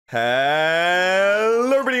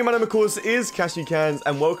Hello everybody, my name of course is Kashy Kans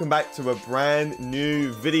and welcome back to a brand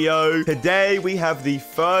new video. Today we have the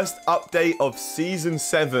first update of Season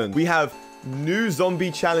 7. We have new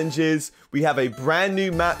zombie challenges, we have a brand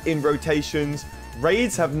new map in rotations,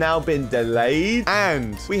 raids have now been delayed,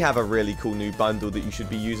 and we have a really cool new bundle that you should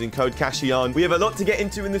be using code Kashy on. We have a lot to get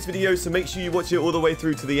into in this video, so make sure you watch it all the way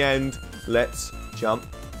through to the end. Let's jump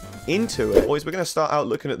into it. Boys, we're going to start out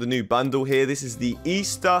looking at the new bundle here. This is the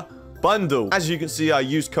Easter bundle. As you can see, I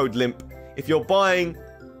use code LIMP. If you're buying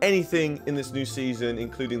anything in this new season,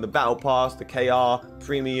 including the Battle Pass, the KR,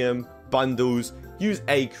 Premium, bundles, use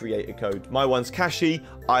a creator code. My one's Kashy.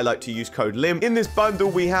 I like to use code LIMP. In this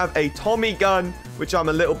bundle, we have a Tommy gun, which I'm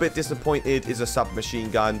a little bit disappointed is a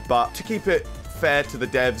submachine gun, but to keep it fair to the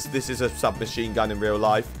devs, this is a submachine gun in real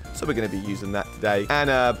life, so we're going to be using that today.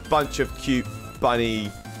 And a bunch of cute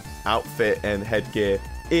bunny outfit and headgear,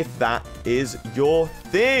 if that is your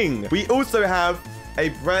thing. We also have a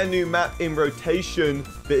brand new map in rotation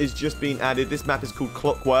that is just being added. This map is called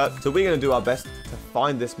Clockwork, so we're going to do our best to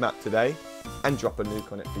find this map today and drop a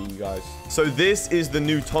nuke on it for you guys. So this is the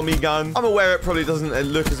new Tommy gun. I'm aware it probably doesn't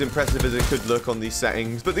look as impressive as it could look on these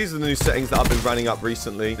settings, but these are the new settings that I've been running up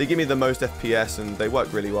recently. They give me the most FPS and they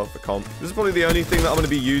work really well for comp. This is probably the only thing that I'm going to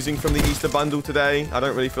be using from the Easter bundle today. I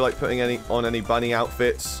don't really feel like putting on any bunny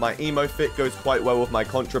outfits. My emo fit goes quite well with my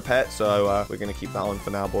Contra pet, so we're going to keep that on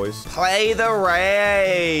for now, boys. Play the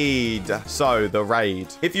raid. So the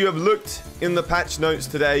raid. If you have looked in the patch notes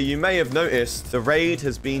today, you may have noticed the raid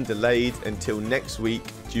has been delayed until next week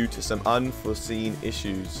due to some unforeseen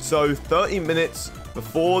issues. So 30 minutes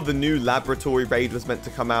before the new laboratory raid was meant to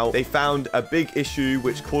come out, they found a big issue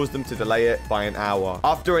which caused them to delay it by an hour.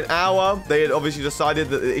 After an hour, they had obviously decided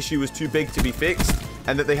that the issue was too big to be fixed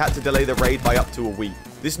and that they had to delay the raid by up to a week.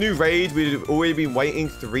 This new raid we'd already been waiting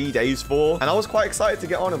 3 days for, and I was quite excited to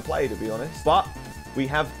get on and play, to be honest. But we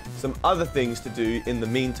have some other things to do in the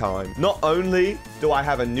meantime. Not only do I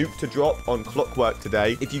have a nuke to drop on Clockwork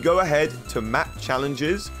today, if you go ahead to map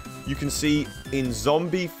challenges, you can see in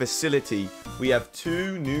zombie facility, we have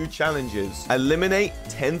 2 new challenges. Eliminate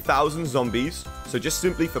 10,000 zombies. So just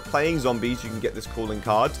simply for playing zombies, you can get this calling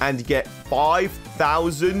card and get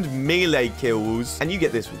 5,000 melee kills. And you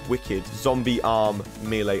get this wicked zombie arm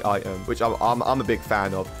melee item, which I'm a big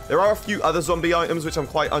fan of. There are a few other zombie items, which I'm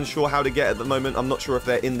quite unsure how to get at the moment. I'm not sure if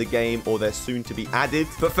they're in the game or they're soon to be added.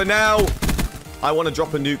 But for now, I want to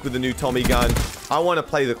drop a nuke with the new Tommy gun. I want to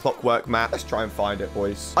play the Clockwork map. Let's try and find it,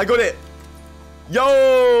 boys. I got it.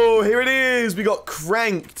 Yo, here it is. We got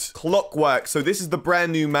Cranked Clockwork. So this is the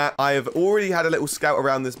brand new map. I have already had a little scout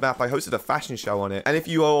around this map. I hosted a fashion show on it. And if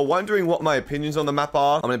you are wondering what my opinions on the map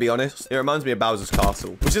are, I'm going to be honest. It reminds me of Bowser's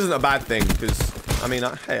Castle, which isn't a bad thing because, I mean,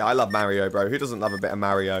 hey, I love Mario, bro. Who doesn't love a bit of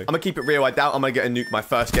Mario? I'm going to keep it real. I doubt I'm going to get a nuke my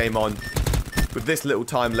first game on with this little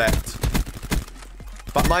time left.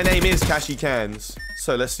 But my name is Kashy Kans.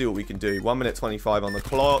 So let's see what we can do. 1 minute 25 on the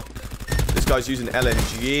clock. This guy's using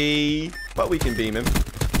LMG, but we can beam him.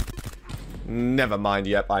 Never mind.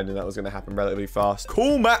 Yep, I knew that was going to happen relatively fast.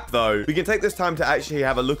 Cool map, though. We can take this time to actually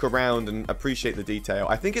have a look around and appreciate the detail.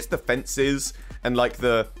 I think it's the fences and like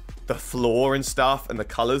the floor and stuff and the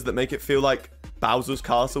colors that make it feel like Bowser's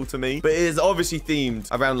Castle to me. But it is obviously themed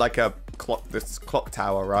around like this clock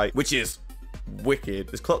tower, right? Which is wicked.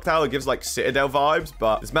 This clock tower gives like Citadel vibes,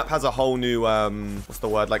 but this map has a whole new what's the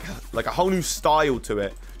word, like a whole new style to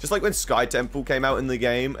it. Just like when Sky Temple came out in the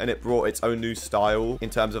game and it brought its own new style in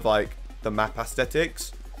terms of like the map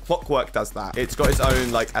aesthetics. Clockwork does that. It's got its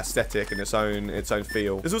own like aesthetic and its own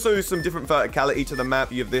feel. There's also some different verticality to the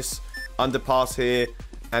map. You have this underpass here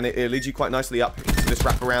and it leads you quite nicely up to this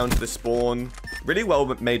wraparound to the spawn. Really well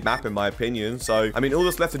made map in my opinion. So I mean, all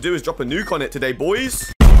that's left to do is drop a nuke on it today,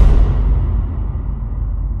 boys.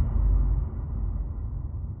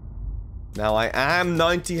 Now, I am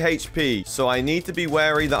 90 HP, so I need to be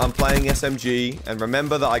wary that I'm playing SMG, and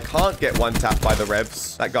remember that I can't get one-tapped by the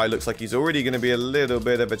revs. That guy looks like he's already going to be a little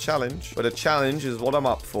bit of a challenge, but a challenge is what I'm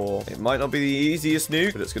up for. It might not be the easiest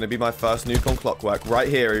nuke, but it's going to be my first nuke on Clockwork right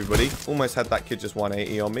here, everybody. Almost had that kid just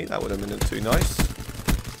 180 on me. That would have been too nice.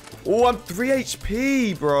 Oh, I'm 3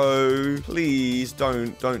 HP, bro. Please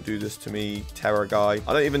don't do this to me, terror guy.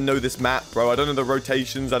 I don't even know this map, bro. I don't know the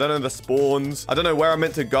rotations. I don't know the spawns. I don't know where I'm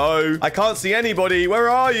meant to go. I can't see anybody. Where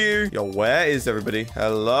are you? Yo, where is everybody?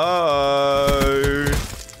 Hello?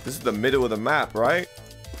 This is the middle of the map, right?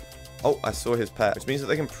 Oh, I saw his pet, which means that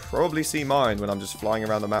they can probably see mine when I'm just flying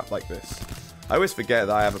around the map like this. I always forget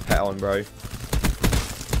that I have a pet on, bro.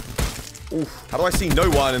 Oof. How do I see no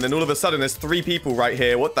one and then all of a sudden there's 3 people right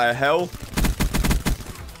here? What the hell?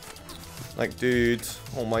 Like, dude.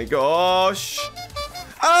 Oh my gosh.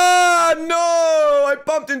 Ah! I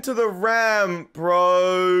bumped into the ramp,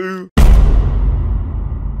 bro.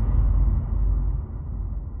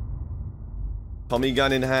 Tommy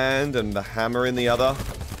gun in hand and the hammer in the other.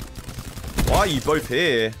 Why are you both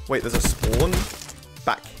here? Wait, there's a spawn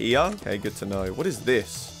back here? Okay, good to know. What is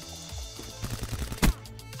this?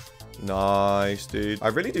 Nice, dude. I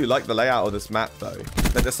really do like the layout of this map, though.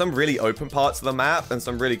 Like, there's some really open parts of the map and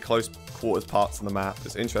some really close quarters parts of the map.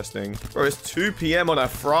 It's interesting. Bro, it's 2 p.m. on a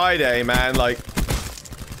Friday, man. Like,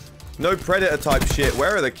 no Predator type shit.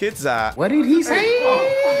 Where are the kids at? What did he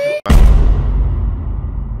say?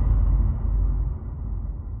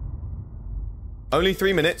 Only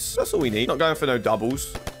 3 minutes. That's all we need. Not going for no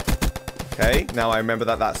doubles. Okay, now I remember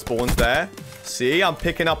that that spawns there. See, I'm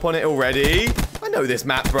picking up on it already. I know this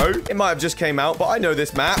map, bro. It might have just came out, but I know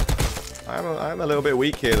this map. I'm a little bit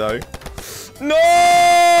weak here, though.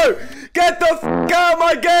 No! Get the f*** out of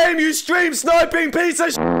my game, you stream sniping piece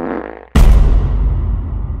of sh**!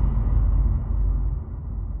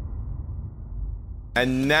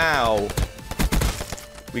 And now,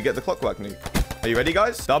 we get the Clockwork nuke. Are you ready,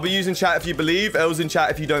 guys? W's in chat if you believe. L's in chat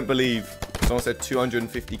if you don't believe. Someone said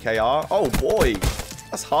 250 KR. Oh, boy.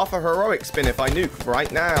 That's half a heroic spin if I nuke right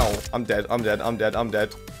now. I'm dead. I'm dead. I'm dead. I'm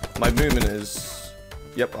dead. My movement is...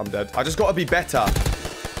 Yep, I'm dead. I just got to be better.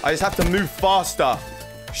 I just have to move faster.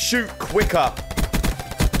 Shoot quicker.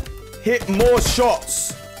 Hit more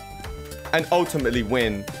shots. And ultimately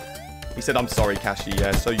win. He said, I'm sorry, Kashy.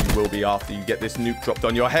 Yeah, so you will be after you get this nuke dropped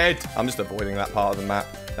on your head. I'm just avoiding that part of the map.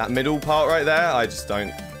 That middle part right there, I just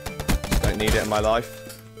don't need it in my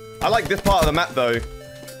life. I like this part of the map, though.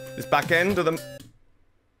 This back end of the...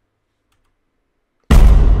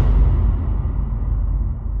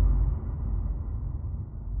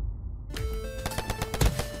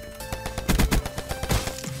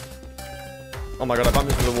 Oh my god, I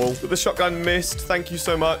bumped into the wall. The shotgun missed. Thank you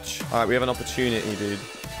so much. All right, we have an opportunity, dude.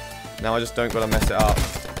 Now I just don't gotta mess it up.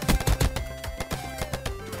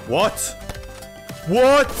 What?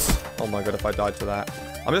 What? Oh my god, if I died to that.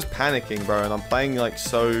 I'm just panicking, bro, and I'm playing like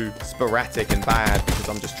so sporadic and bad because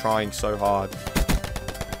I'm just trying so hard.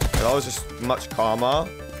 If I was just much calmer,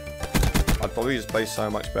 I'd probably just play so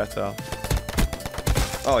much better.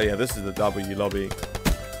 Oh yeah, this is the W lobby.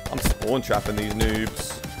 I'm spawn trapping these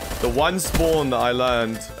noobs. The one spawn that I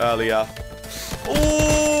learned earlier.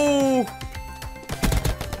 Ooh!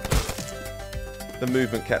 The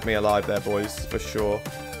movement kept me alive there, boys, for sure.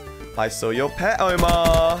 I saw your pet,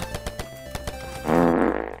 Omar.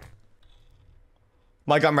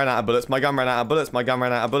 My gun ran out of bullets. My gun ran out of bullets. My gun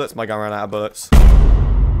ran out of bullets. My gun ran out of bullets.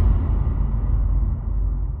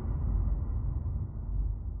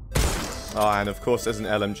 Oh, and of course there's an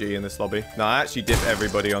LMG in this lobby. No, I actually dipped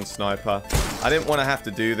everybody on sniper. I didn't want to have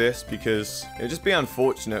to do this because it would just be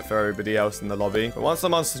unfortunate for everybody else in the lobby. But once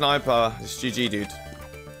I'm on sniper, it's GG, dude.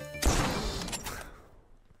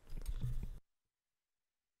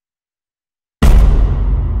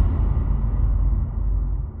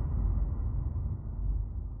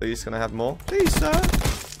 Please, can I have more? Please, sir.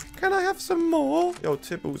 Can I have some more? Yo,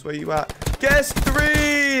 Tibbles, where you at? Guest 3!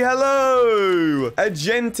 Hello!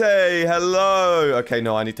 Agente, hello! Okay,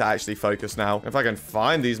 no, I need to actually focus now. If I can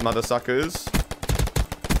find these mother suckers.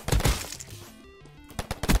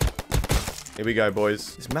 Here we go,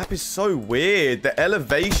 boys. This map is so weird. The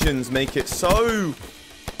elevations make it so...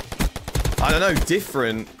 I don't know,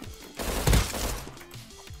 different.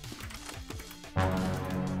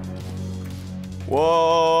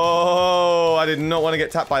 Whoa, I did not want to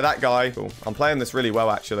get tapped by that guy. Cool. I'm playing this really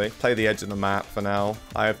well, actually. Play the edge of the map for now.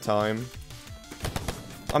 I have time.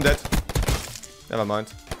 I'm dead. Never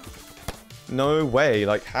mind. No way.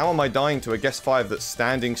 Like, how am I dying to a guest 5 that's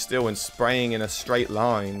standing still and spraying in a straight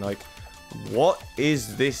line? Like, what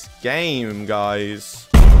is this game, guys?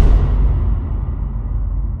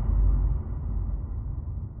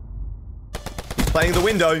 He's playing the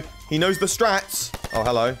window. He knows the strats. Oh,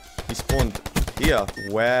 hello. He spawned... here.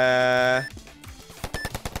 Where?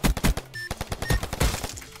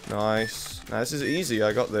 Nice. Now, this is easy.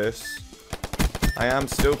 I got this. I am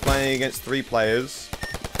still playing against 3 players.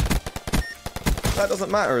 That doesn't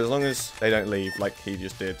matter as long as they don't leave like he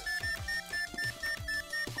just did.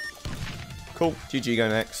 Cool. GG, go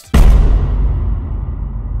next.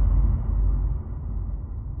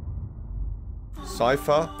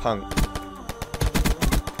 Cypher, Punk.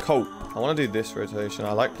 Colt. I want to do this rotation.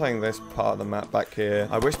 I like playing this part of the map back here.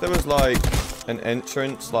 I wish there was like an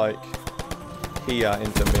entrance like here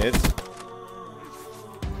into mid.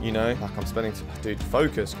 You know, like I'm spending... Dude,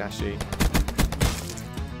 focus, Kashy.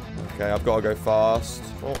 Okay, I've got to go fast.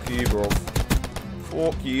 Fuck you, bro.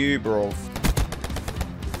 Fuck you, bro.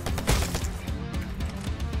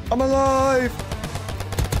 I'm alive!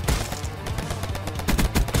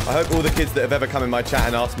 I hope all the kids that have ever come in my chat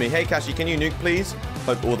and asked me, hey, Kashy, can you nuke, please? I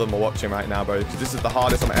hope all of them are watching right now, bro. Because this is the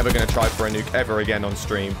hardest I'm ever going to try for a nuke ever again on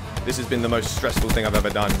stream. This has been the most stressful thing I've ever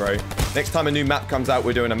done, bro. Next time a new map comes out,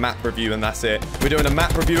 we're doing a map review and that's it. We're doing a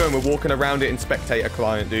map review and we're walking around it in spectator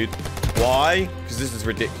client, dude. Why? Because this is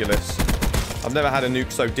ridiculous. I've never had a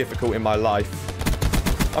nuke so difficult in my life.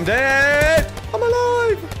 I'm dead! I'm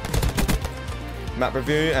alive! Map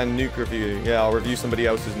review and nuke review. Yeah, I'll review somebody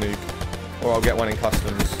else's nuke. Or I'll get one in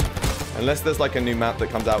customs. Unless there's like a new map that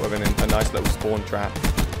comes out with a nice little spawn trap.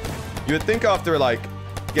 You would think after like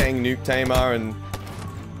getting nuke tamer and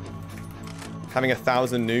having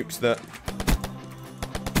 1,000 nukes that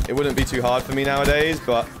it wouldn't be too hard for me nowadays,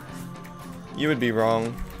 but you would be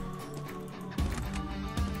wrong.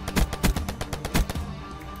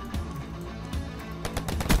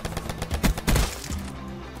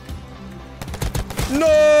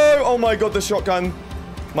 No! Oh my god, the shotgun.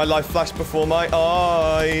 My life flashed before my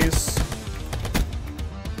eyes.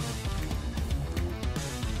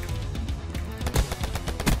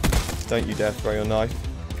 Don't you dare throw your knife.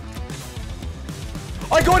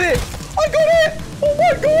 I got it! I got it! Oh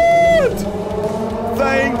my god!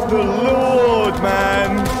 Thank the Lord,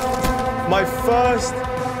 man. My first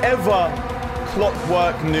ever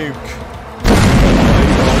Clockwork nuke.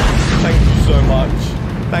 Thank you so much.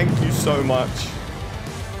 Thank you so much.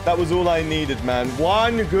 That was all I needed, man.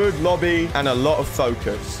 One good lobby and a lot of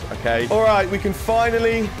focus, okay? All right, we can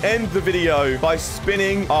finally end the video by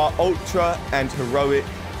spinning our ultra and heroic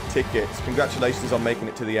tickets. Congratulations on making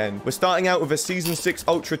it to the end. We're starting out with a Season 6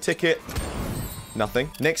 ultra ticket. Nothing.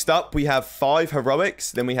 Next up, we have 5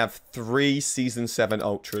 heroics. Then we have 3 Season 7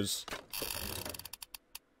 ultras.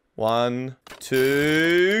 1,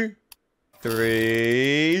 2,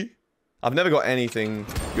 3. I've never got anything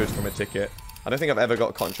good from a ticket. I don't think I've ever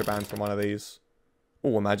got contraband from one of these.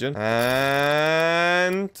 Oh, imagine.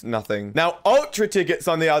 And nothing. Now, ultra tickets,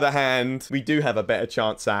 on the other hand, we do have a better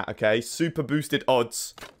chance at, okay? Super boosted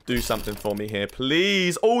odds. Do something for me here,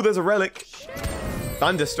 please. Oh, there's a relic.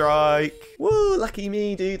 Thunderstrike. Woo, lucky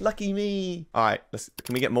me, dude. Lucky me. All right,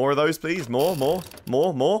 can we get more of those, please? More.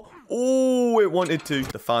 Oh, it wanted to.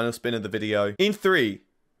 The final spin of the video. In 3,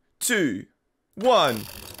 2, 1.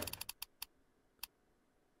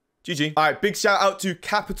 GG. All right, big shout out to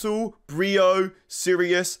Capital, Brio,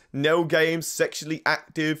 Sirius, Nell Games, Sexually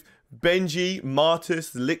Active, Benji,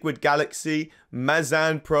 Martus, Liquid Galaxy,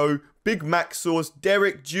 Mazan Pro, Big Mac Sauce,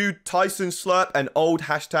 Derek, Jude, Tyson Slurp, and Old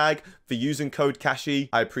hashtag for using code Kashy.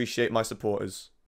 I appreciate my supporters.